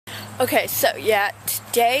Okay, so yeah,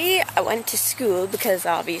 today I went to school because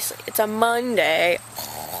obviously it's a Monday.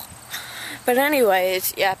 But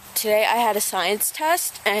anyways, yeah, today I had a science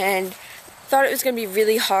test and thought it was going to be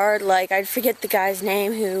really hard. Like, I'd forget the guy's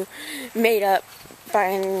name who made up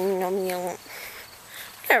binomial,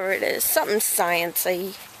 whatever it is, something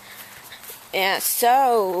sciencey. Yeah,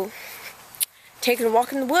 so, taking a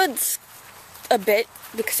walk in the woods a bit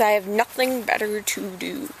because I have nothing better to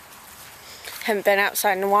do. Haven't been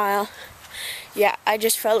outside in a while. Yeah, I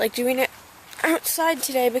just felt like doing it outside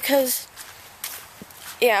today because,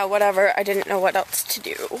 yeah, whatever, I didn't know what else to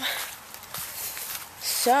do.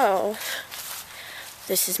 So,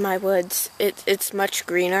 this is my woods. It's much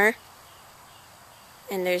greener.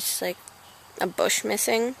 And there's, like, a bush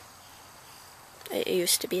missing. It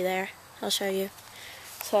used to be there. I'll show you.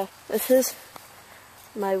 So, this is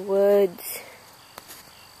my woods.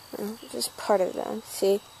 Well, just part of them.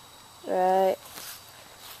 See? Right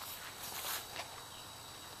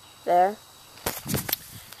there.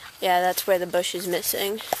 Yeah, that's where the bush is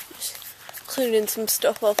missing. Just cleaning some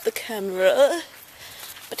stuff off the camera.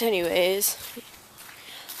 But anyways,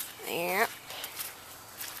 yeah.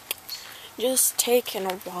 Just taking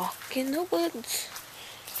a walk in the woods.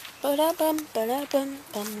 Ba-da-bum,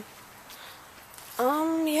 ba-da-bum-bum.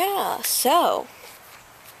 Yeah, so,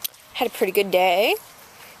 had a pretty good day.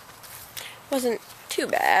 Wasn't too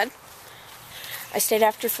bad. I stayed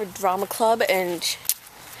after for drama club, and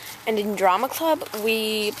in drama club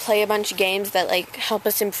we play a bunch of games that like help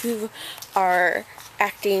us improve our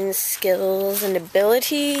acting skills and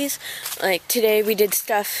abilities. Like today we did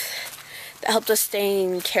stuff that helped us stay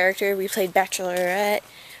in character. We played Bachelorette,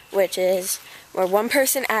 which is where one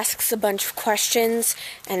person asks a bunch of questions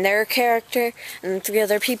and their character and 3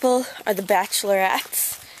 other people are the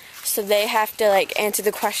bachelorettes. So they have to like answer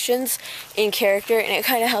the questions in character, and it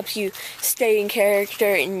kind of helps you stay in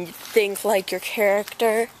character and think like your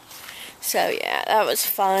character. So yeah, that was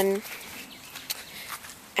fun.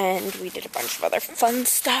 And we did a bunch of other fun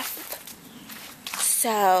stuff.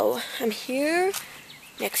 So I'm here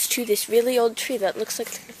next to this really old tree that looks like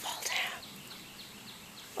it's gonna fall down.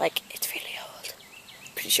 Like, it's really old.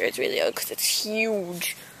 Pretty sure it's really old because it's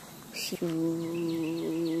huge.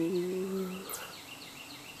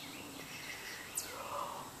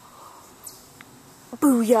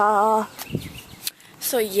 Booyah!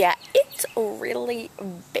 So yeah, it's really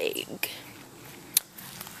big.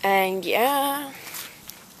 And yeah,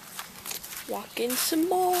 walking some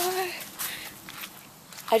more.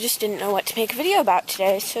 I just didn't know what to make a video about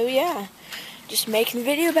today, so yeah, just making a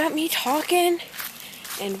video about me talking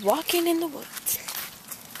and walking in the woods.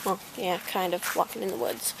 Well, yeah, kind of walking in the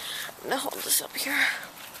woods. I'm gonna hold this up here.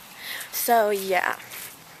 So yeah.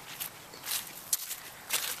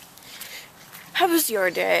 How was your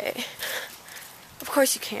day? Of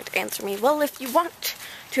course you can't answer me. Well, if you want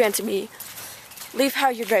to answer me, leave how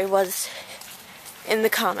your day was in the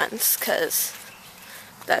comments, because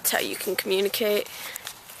that's how you can communicate.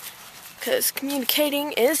 Because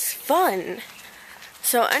communicating is fun.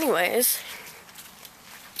 So anyways,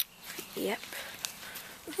 yep.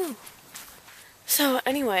 Ooh. So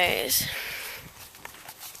anyways,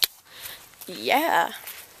 yeah.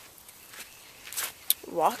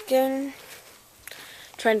 Walking.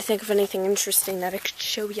 Trying to think of anything interesting that I could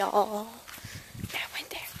show y'all. Yeah, I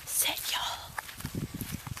went there. Said y'all.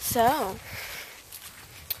 So,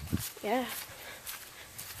 yeah.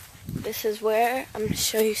 This is where I'm going to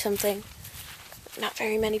show you something not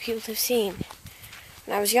very many people have seen.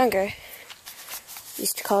 When I was younger, I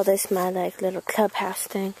used to call this my like little clubhouse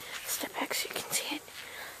thing. Step back so you can see it.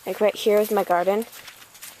 Like right here is my garden.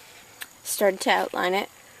 Started to outline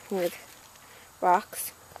it with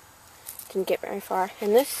rocks. Didn't get very far.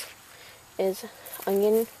 And this is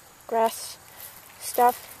onion grass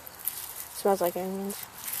stuff. Smells like onions.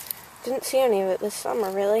 Didn't see any of it this summer,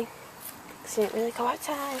 really. Because I didn't really go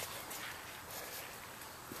outside.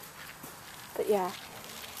 But yeah.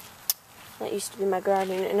 That used to be my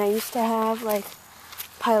garden. And I used to have, like,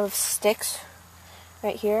 a pile of sticks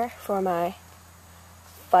right here for my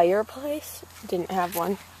fireplace. Didn't have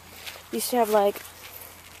one. Used to have, like,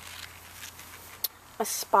 a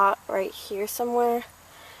spot right here somewhere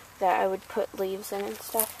that I would put leaves in and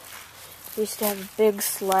stuff. I used to have a big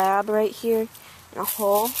slab right here and a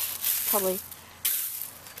hole. Probably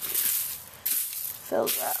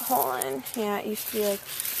filled that hole in. Yeah, it used to be like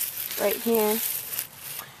right here.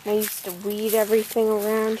 And I used to weed everything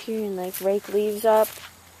around here and like rake leaves up.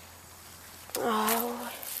 Oh,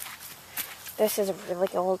 this is a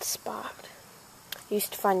really old spot. I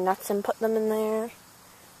used to find nuts and put them in there.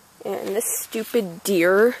 And this stupid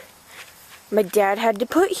deer my dad had to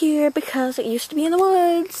put here because it used to be in the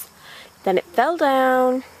woods. Then it fell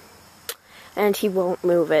down, and he won't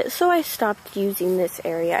move it. So I stopped using this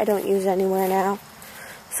area. I don't use anywhere now.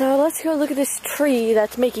 So let's go look at this tree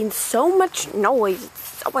that's making so much noise.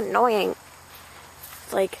 It's so annoying.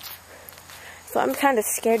 Like, so I'm kind of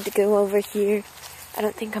scared to go over here. I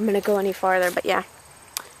don't think I'm going to go any farther, but yeah.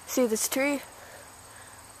 See this tree?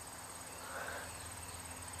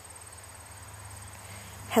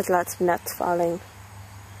 Has lots of nuts falling.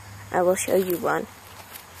 I will show you one.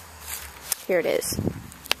 Here it is.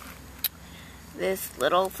 This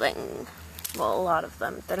little thing. Well, a lot of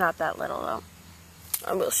them. They're not that little though.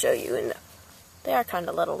 I will show you. They are kind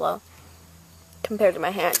of little though. Compared to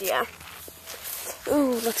my hand, yeah.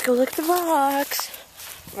 Ooh, let's go look at the rocks.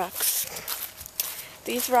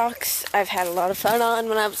 These rocks I've had a lot of fun on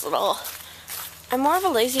when I was little. I'm more of a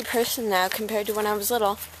lazy person now compared to when I was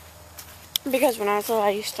little. Because when I was little I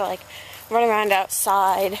used to like run around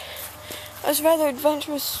outside. I was a rather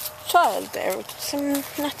adventurous child there with some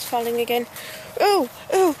nuts falling again. Ooh,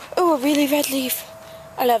 ooh, ooh, a really red leaf.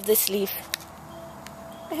 I love this leaf.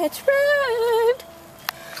 It's red.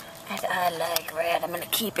 And I like red. I'm gonna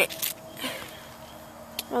keep it.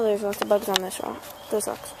 Oh, there's lots of bugs on this rock. Those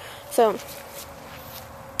rocks. So,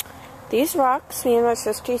 these rocks, me and my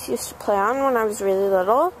sisters used to play on when I was really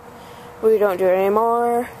little. We don't do it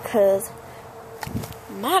anymore, because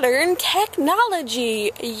modern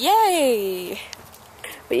technology! Yay!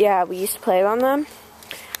 But yeah, we used to play on them.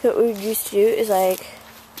 So what we used to do is like,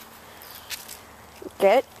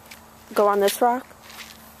 go on this rock,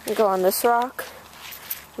 and go on this rock,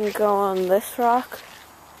 and go on this rock,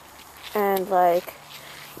 and like,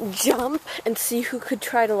 jump and see who could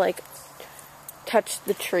try to like touch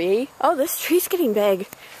the tree. Oh, this tree's getting big.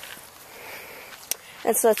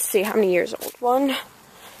 And so let's see how many years old. 1,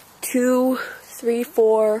 2, 3,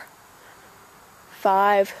 4,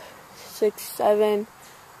 5, 6, 7,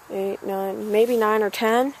 8, 9, maybe 9 or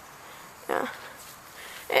 10. Yeah.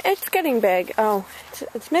 It's getting big. Oh,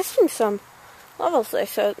 it's missing some levels there,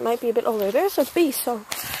 so it might be a bit older. There's a bee, so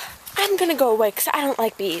I'm gonna go away because I don't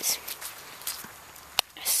like bees.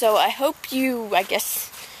 So I hope you, I guess,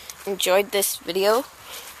 enjoyed this video.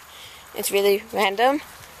 It's really random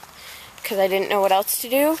because I didn't know what else to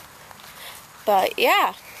do. But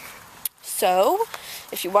yeah. So,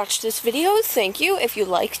 if you watched this video, thank you. If you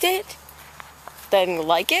liked it, then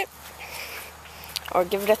like it. Or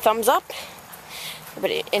give it a thumbs up.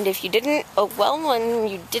 And if you didn't, oh well, and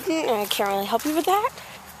you didn't, I can't really help you with that.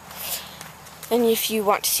 And if you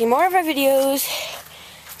want to see more of our videos,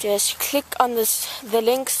 just click on the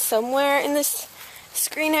link somewhere in this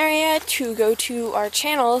screen area to go to our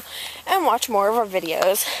channel and watch more of our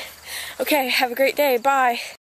videos. Okay, have a great day. Bye.